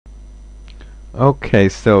Okay,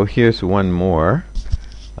 so here's one more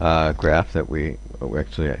graph that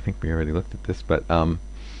actually, I think we already looked at this, but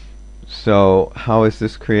so how is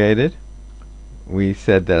this created? We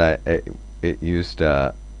said that it used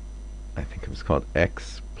I think it was called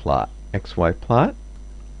XY plot.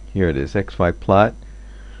 Here it is, XY plot,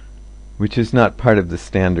 which is not part of the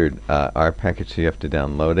standard R package, so you have to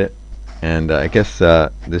download it. And I guess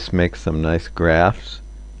this makes some nice graphs.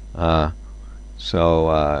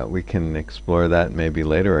 So we can explore that maybe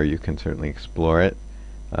later, or you can certainly explore it.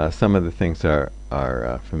 Some of the things are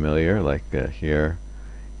familiar, like here,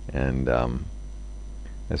 and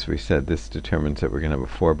as we said, this determines that we're going to have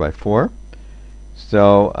a 4 by 4.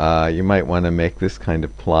 So you might want to make this kind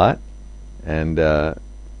of plot and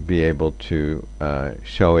be able to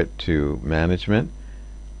show it to management.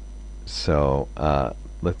 So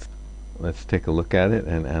let's take a look at it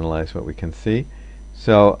and analyze what we can see.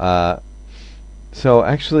 So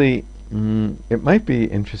actually, it might be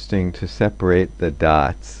interesting to separate the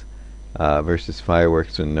dots versus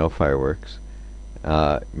fireworks and no fireworks.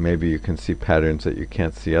 Maybe you can see patterns that you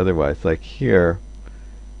can't see otherwise. Like here,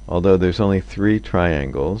 although there's only 3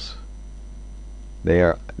 triangles,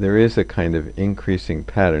 there is a kind of increasing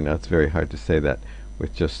pattern. Now it's very hard to say that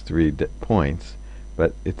with just 3 points,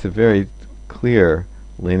 but it's a very clear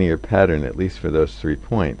linear pattern, at least for those 3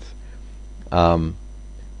 points,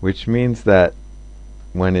 which means that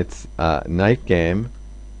when it's night game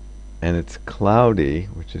and it's cloudy,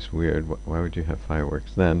 which is weird. Why would you have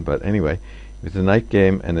fireworks then? But anyway, if it's a night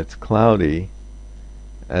game and it's cloudy,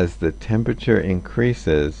 as the temperature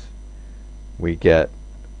increases, we get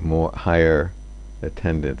more higher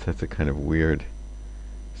attendance. That's a kind of weird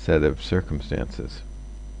set of circumstances.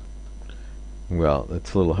 Well,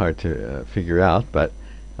 it's a little hard to figure out, but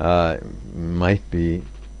might be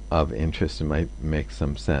of interest and might make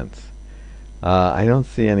some sense. I don't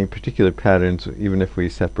see any particular patterns, even if we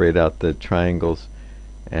separate out the triangles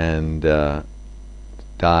and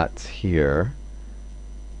dots here.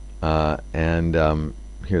 And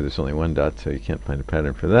here there's only 1 dot, so you can't find a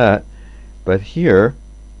pattern for that. But here,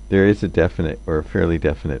 there is a definite or a fairly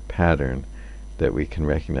definite pattern that we can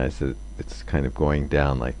recognize that it's kind of going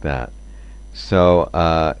down like that. So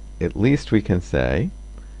at least we can say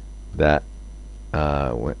that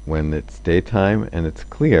when it's daytime and it's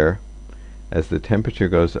clear, as the temperature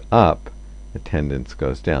goes up, attendance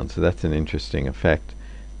goes down. So that's an interesting effect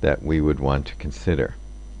that we would want to consider.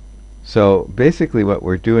 So basically what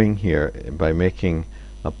we're doing here by making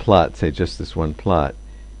a plot, say just this one plot,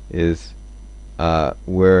 is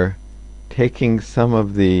we're taking some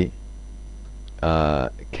of the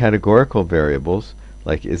categorical variables,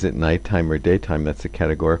 like is it nighttime or daytime, that's a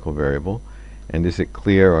categorical variable, and is it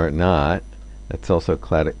clear or not, that's also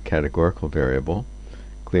a categorical variable,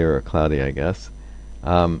 clear or cloudy, I guess.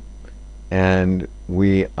 And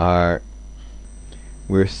we're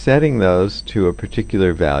setting those to a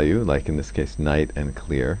particular value, like in this case night and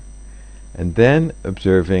clear, and then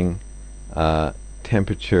observing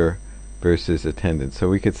temperature versus attendance. So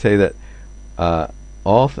we could say that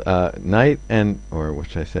all night and, or what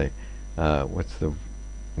should I say, what's the,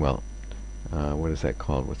 well, what is that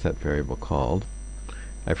called? What's that variable called?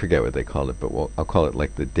 I forget what they called it, but I'll call it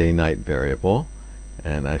like the day-night variable.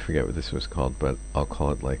 And I forget what this was called, but I'll call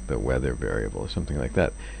it like the weather variable or something like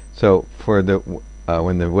that. So for the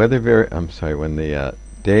when the when the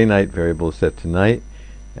day-night variable is set to night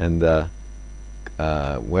and the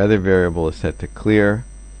weather variable is set to clear,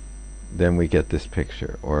 then we get this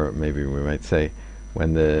picture. Or maybe we might say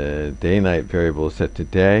when the day-night variable is set to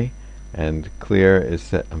day and clear is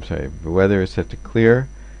set, the weather is set to clear,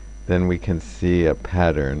 then we can see a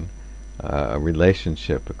pattern, a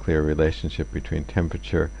relationship, a clear relationship between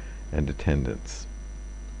temperature and attendance.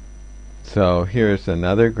 So here's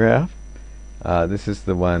another graph. This is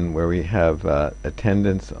the one where we have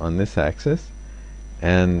attendance on this axis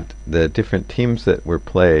and the different teams that were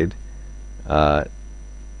played on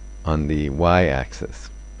the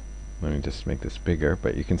y-axis. Let me just make this bigger,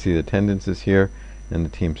 but you can see the attendance is here and the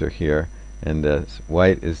teams are here, and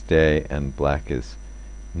white is day and black is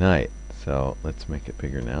night. So let's make it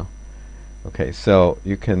bigger now. Okay, so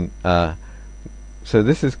you can, so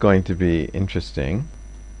this is going to be interesting.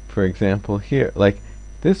 For example, here, like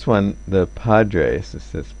this one, the Padres, this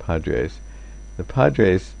says Padres. The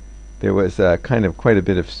Padres, there was kind of quite a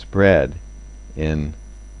bit of spread in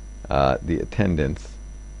the attendance.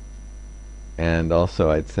 And also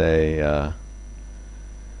I'd say,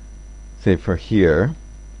 say for here,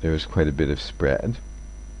 there was quite a bit of spread.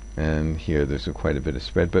 And here there's quite a bit of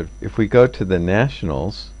spread. But if we go to the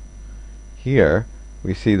Nationals, here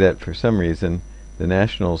we see that for some reason the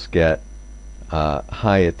Nationals get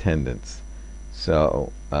high attendance.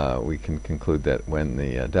 So we can conclude that when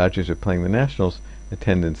the Dodgers are playing the Nationals,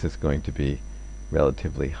 attendance is going to be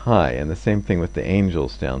relatively high. And the same thing with the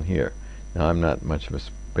Angels down here. Now, I'm not much of a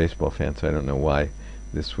baseball fan, so I don't know why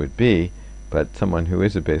this would be, but someone who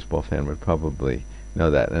is a baseball fan would probably know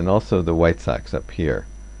that. And also the White Sox up here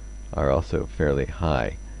are also fairly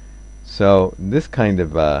high. So this kind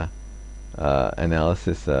of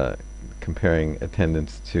analysis, comparing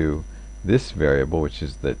attendance to this variable, which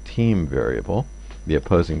is the team variable, the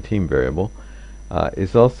opposing team variable,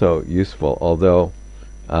 is also useful, although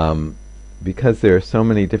because there are so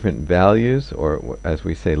many different values, or as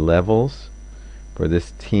we say, levels, for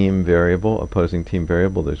this team variable, opposing team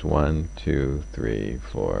variable, there's 1, 2, 3,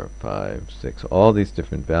 4, 5, 6, all these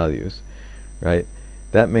different values, right?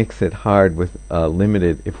 That makes it hard with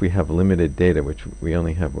limited, if we have limited data, which we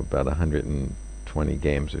only have about 120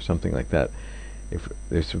 games or something like that. If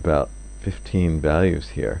there's about 15 values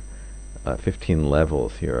here, 15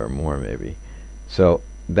 levels here or more maybe. So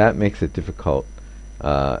that makes it difficult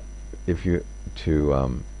if you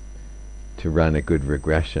to run a good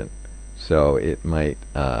regression. So it might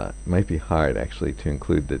be hard actually to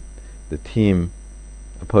include the team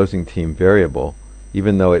opposing team variable,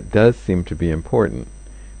 even though it does seem to be important.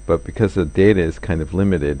 But because the data is kind of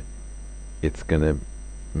limited, it's going to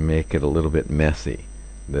make it a little bit messy,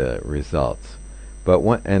 the results. But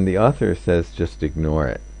and the author says just ignore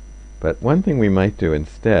it. But one thing we might do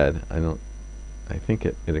instead, I think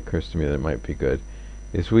it occurs to me that it might be good,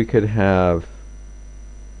 is we could have,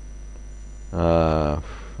 I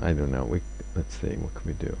don't know, let's see, what could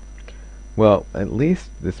we do? Well, at least,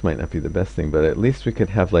 this might not be the best thing, but at least we could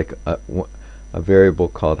have like a variable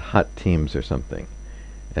called hot teams or something.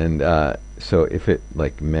 And so if it,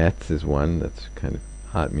 like Mets is one, that's kind of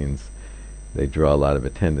hot, means they draw a lot of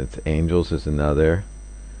attendance. Angels is another.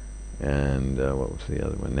 And what was the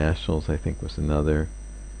other one? Nationals, I think, was another.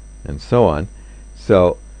 And so on.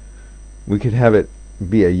 So we could have it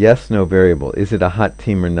be a yes-no variable. Is it a hot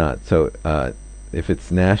team or not? So if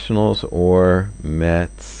it's Nationals or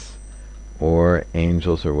Mets or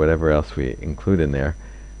Angels or whatever else we include in there,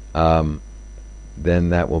 then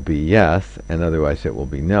that will be yes, and otherwise it will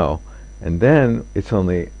be no. And then it's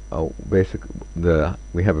only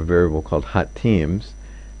we have a variable called hot teams,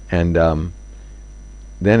 and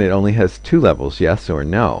then it only has 2 levels, yes or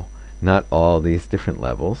no, not all these different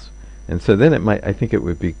levels. And so then I think it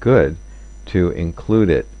would be good to include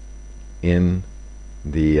it in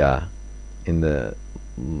the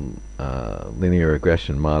linear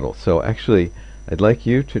regression model. So actually, I'd like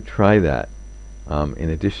you to try that. In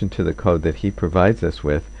addition to the code that he provides us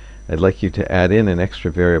with, I'd like you to add in an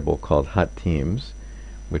extra variable called hot teams,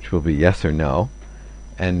 which will be yes or no,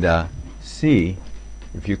 and see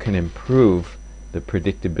if you can improve the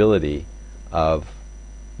predictability of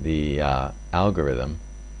the algorithm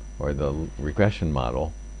or the regression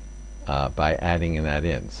model by adding that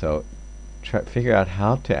in. So figure out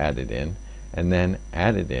how to add it in, and then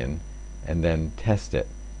add it in, and then test it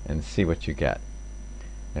and see what you get.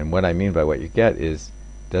 And what I mean by what you get is,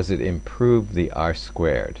 does it improve the R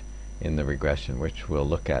squared in the regression, which we'll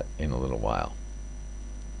look at in a little while.